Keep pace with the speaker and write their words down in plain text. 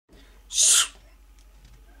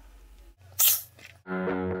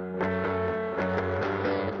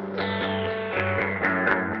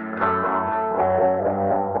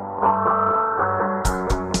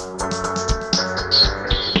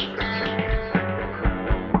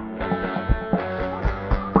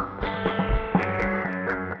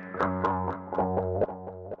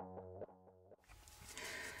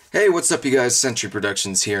Hey, what's up you guys? Century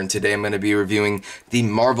Productions here, and today I'm going to be reviewing the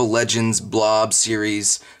Marvel Legends Blob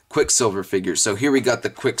series Quicksilver figures. So here we got the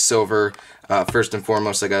Quicksilver. First and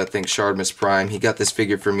foremost, I got to thank Shartimusprime. He got this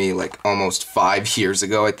figure for me like almost 5 years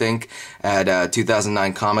ago, I think, at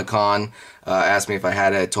 2009 Comic-Con. Asked me if I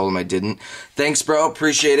had it. I told him I didn't. Thanks, bro.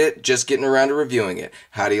 Appreciate it. Just getting around to reviewing it.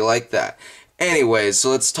 How do you like that? Anyways,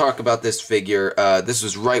 so let's talk about this figure. This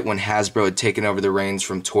was right when Hasbro had taken over the reins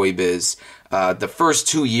from Toy Biz. The first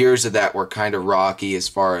 2 years of that were kind of rocky as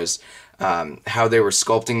far as how they were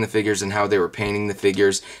sculpting the figures and how they were painting the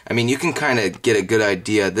figures. I mean, you can kind of get a good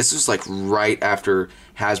idea. This was like right after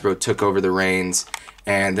Hasbro took over the reins,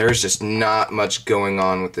 and there's just not much going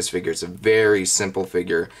on with this figure. It's a very simple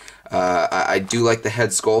figure. I do like the head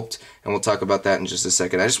sculpt, and we'll talk about that in just a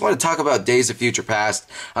second. I just want to talk about Days of Future Past.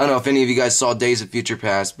 I don't know if any of you guys saw Days of Future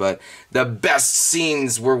Past, but the best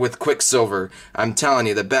scenes were with Quicksilver. I'm telling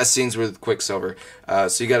you, the best scenes were with Quicksilver.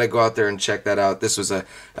 So you got to go out there and check that out. This was it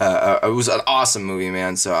was an awesome movie,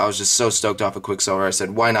 man. So I was just so stoked off of Quicksilver. I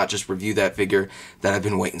said, why not just review that figure that I've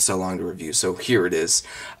been waiting so long to review? So here it is.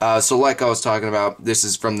 So like I was talking about, this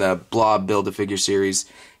is from the Blob Build-A-Figure series.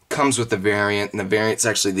 Comes with the variant, and the variant's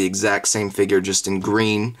actually the exact same figure, just in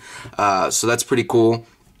green. So that's pretty cool.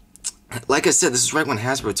 Like I said, this is right when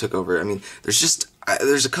Hasbro took over. I mean,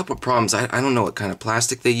 there's a couple problems. I don't know what kind of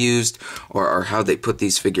plastic they used or how they put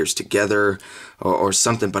these figures together or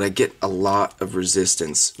something, but I get a lot of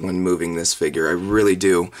resistance when moving this figure. I really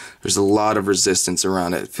do. There's a lot of resistance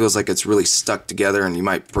around it. It feels like it's really stuck together, and you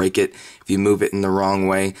might break it if you move it in the wrong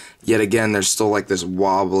way. Yet again, there's still like this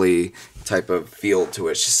wobbly type of feel to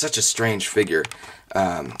it. It's just such a strange figure.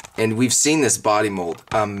 And we've seen this body mold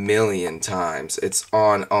a million times. It's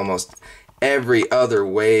on almost every other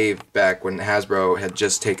wave back when Hasbro had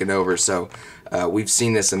just taken over. So we've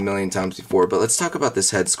seen this a million times before. But let's talk about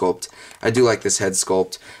this head sculpt. I do like this head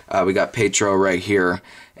sculpt. We got Petro right here.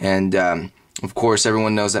 And of course,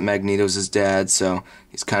 everyone knows that Magneto's his dad, so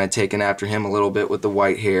he's kind of taken after him a little bit with the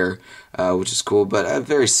white hair, which is cool, but a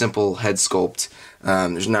very simple head sculpt.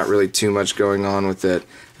 There's not really too much going on with it.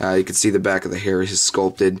 You can see the back of the hair is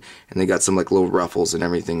sculpted, and they got some like little ruffles and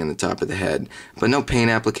everything in the top of the head. But no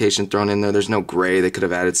paint application thrown in there. There's no gray. They could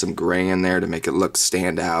have added some gray in there to make it look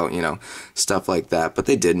stand out, you know, stuff like that. But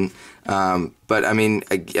they didn't. But I mean,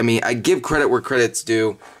 I give credit where credit's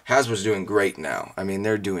due. Hasbro's doing great now. I mean,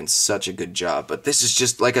 they're doing such a good job. But this is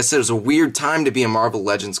just, like I said, it was a weird time to be a Marvel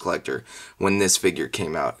Legends collector when this figure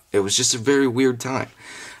came out. It was just a very weird time.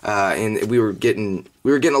 And we were getting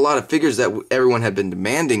a lot of figures that everyone had been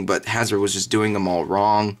demanding, but Hasbro was just doing them all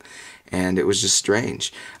wrong, and it was just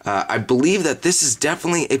strange. I believe that this is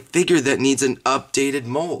definitely a figure that needs an updated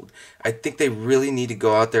mold. I think they really need to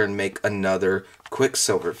go out there and make another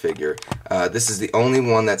Quicksilver figure. This is the only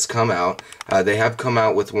one that's come out. They have come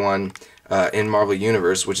out with one in Marvel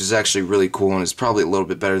Universe, which is actually really cool and is probably a little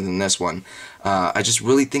bit better than this one. I just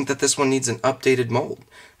really think that this one needs an updated mold.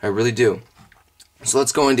 I really do. So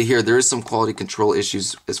let's go into here. There is some quality control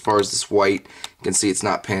issues as far as this white. You can see it's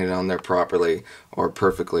not painted on there properly or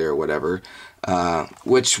perfectly or whatever,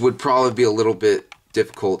 which would probably be a little bit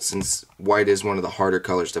difficult since white is one of the harder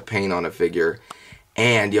colors to paint on a figure.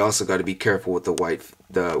 And you also got to be careful with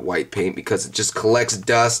the white paint because it just collects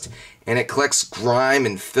dust and it collects grime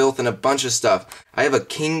and filth and a bunch of stuff. I have a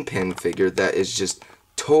Kingpin figure that is just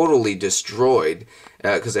totally destroyed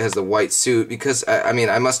because it has the white suit, because I mean,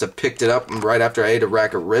 I must have picked it up right after I ate a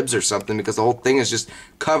rack of ribs or something, because the whole thing is just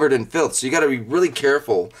covered in filth. So you got to be really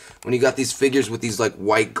careful when you got these figures with these like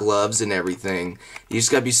white gloves and everything. You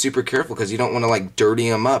just got to be super careful because you don't want to like dirty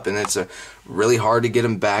them up, and it's really hard to get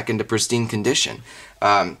them back into pristine condition.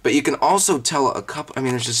 But you can also tell a couple, I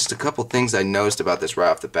mean, there's just a couple things I noticed about this right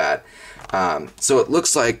off the bat. So it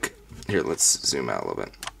looks like, here, let's zoom out a little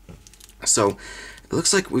bit. So it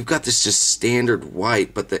looks like we've got this just standard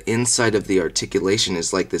white, but the inside of the articulation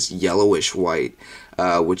is like this yellowish white,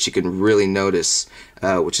 which you can really notice,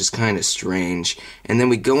 which is kind of strange. And then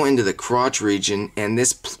we go into the crotch region, and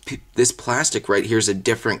this plastic right here is a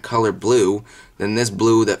different color blue than this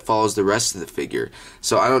blue that follows the rest of the figure.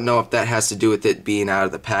 So I don't know if that has to do with it being out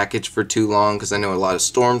of the package for too long, because I know a lot of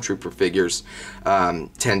Stormtrooper figures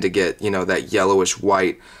tend to get, you know, that yellowish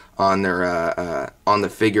white on their on the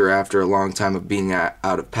figure after a long time of being out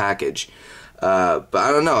of package. But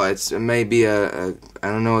I don't know, it may be I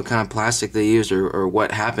don't know what kind of plastic they used or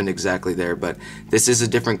what happened exactly there, but this is a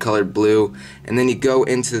different colored blue. And then you go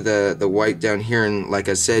into the white down here, and like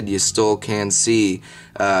I said, you still can see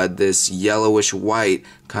this yellowish white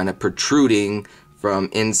kind of protruding from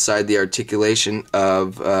inside the articulation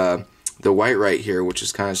of the white right here, which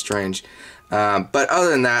is kind of strange. But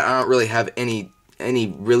other than that, I don't really have any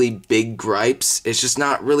any really big gripes. It's just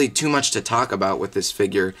not really too much to talk about with this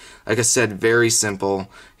figure. Like I said, very simple.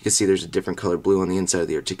 You can see there's a different color blue on the inside of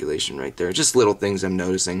the articulation right there. Just little things I'm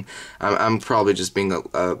noticing. I'm probably just being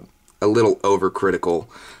a little overcritical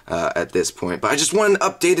at this point. But I just want an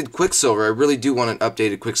updated Quicksilver. I really do want an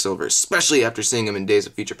updated Quicksilver, especially after seeing him in Days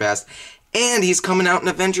of Future Past. And he's coming out in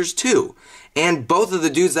Avengers 2. And both of the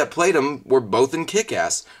dudes that played him were both in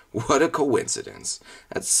Kick-Ass. What a coincidence.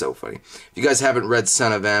 That's so funny. If you guys haven't read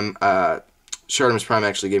Son of M, Shartimusprime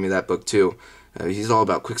actually gave me that book too. He's all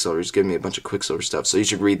about Quicksilver. He's giving me a bunch of Quicksilver stuff. So you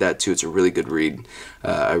should read that too. It's a really good read.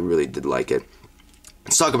 I really did like it.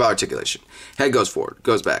 Let's talk about articulation. Head goes forward,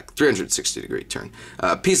 goes back, 360-degree turn.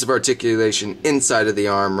 Piece of articulation inside of the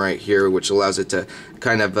arm right here, which allows it to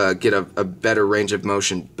kind of get a better range of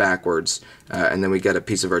motion backwards. And then we got a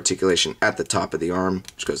piece of articulation at the top of the arm,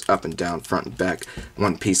 which goes up and down, front and back.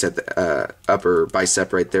 One piece at the upper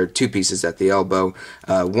bicep right there, two pieces at the elbow,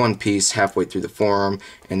 one piece halfway through the forearm,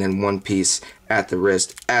 and then one piece at the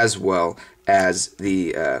wrist, as well as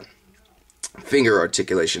the finger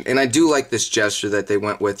articulation. And I do like this gesture that they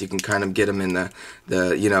went with. You can kind of get them in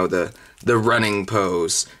the running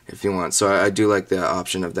pose if you want. So I do like the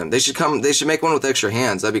option of them. They should make one with extra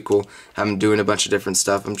hands. That'd be cool. Have them doing a bunch of different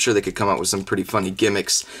stuff. I'm sure they could come up with some pretty funny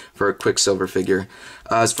gimmicks for a Quicksilver figure.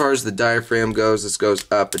 As far as the diaphragm goes, this goes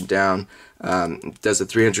up and down. It does a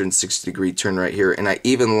 360-degree turn right here. And I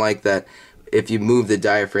even like that if you move the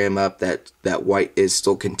diaphragm up, that white is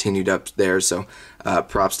still continued up there. So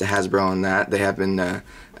props to Hasbro on that. They have been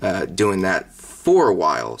doing that for a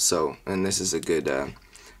while. So, and this is a good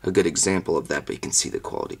example of that. But you can see the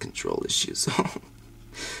quality control issues.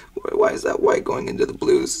 Why is that white going into the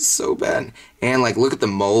blues? It's so bad. And like, look at the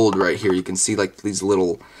mold right here. You can see like these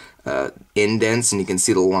little indents, and you can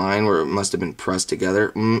see the line where it must have been pressed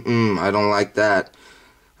together. I don't like that.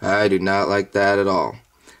 I do not like that at all.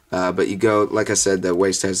 But you go, like I said, the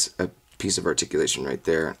waist has a piece of articulation right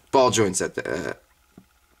there. Ball joints at the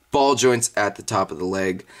top of the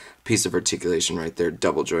leg, piece of articulation right there.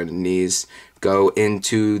 Double jointed knees. Go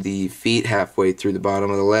into the feet halfway through the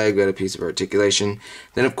bottom of the leg. Got a piece of articulation.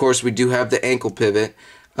 Then of course we do have the ankle pivot.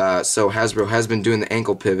 So Hasbro has been doing the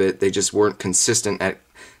ankle pivot. They just weren't consistent at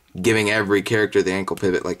giving every character the ankle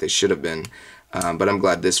pivot like they should have been. But I'm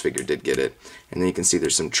glad this figure did get it. And then you can see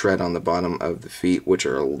there's some tread on the bottom of the feet, which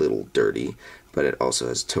are a little dirty, but it also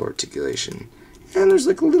has toe articulation. And there's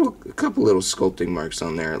like a couple little sculpting marks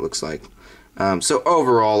on there, it looks like. So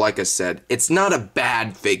overall, like I said, it's not a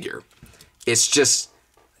bad figure. It's just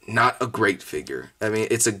not a great figure. I mean,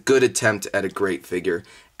 it's a good attempt at a great figure.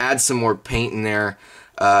 Add some more paint in there,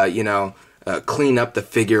 clean up the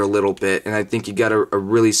figure a little bit, and I think you got a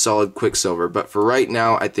really solid Quicksilver. But for right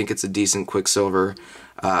now, I think it's a decent Quicksilver.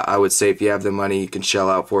 I would say if you have the money, you can shell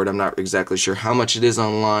out for it. I'm not exactly sure how much it is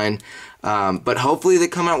online, but hopefully they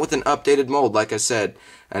come out with an updated mold. Like I said,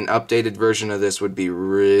 an updated version of this would be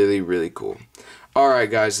really, really cool.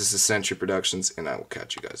 Alright guys, this is Century Productions, and I will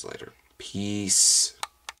catch you guys later. Peace.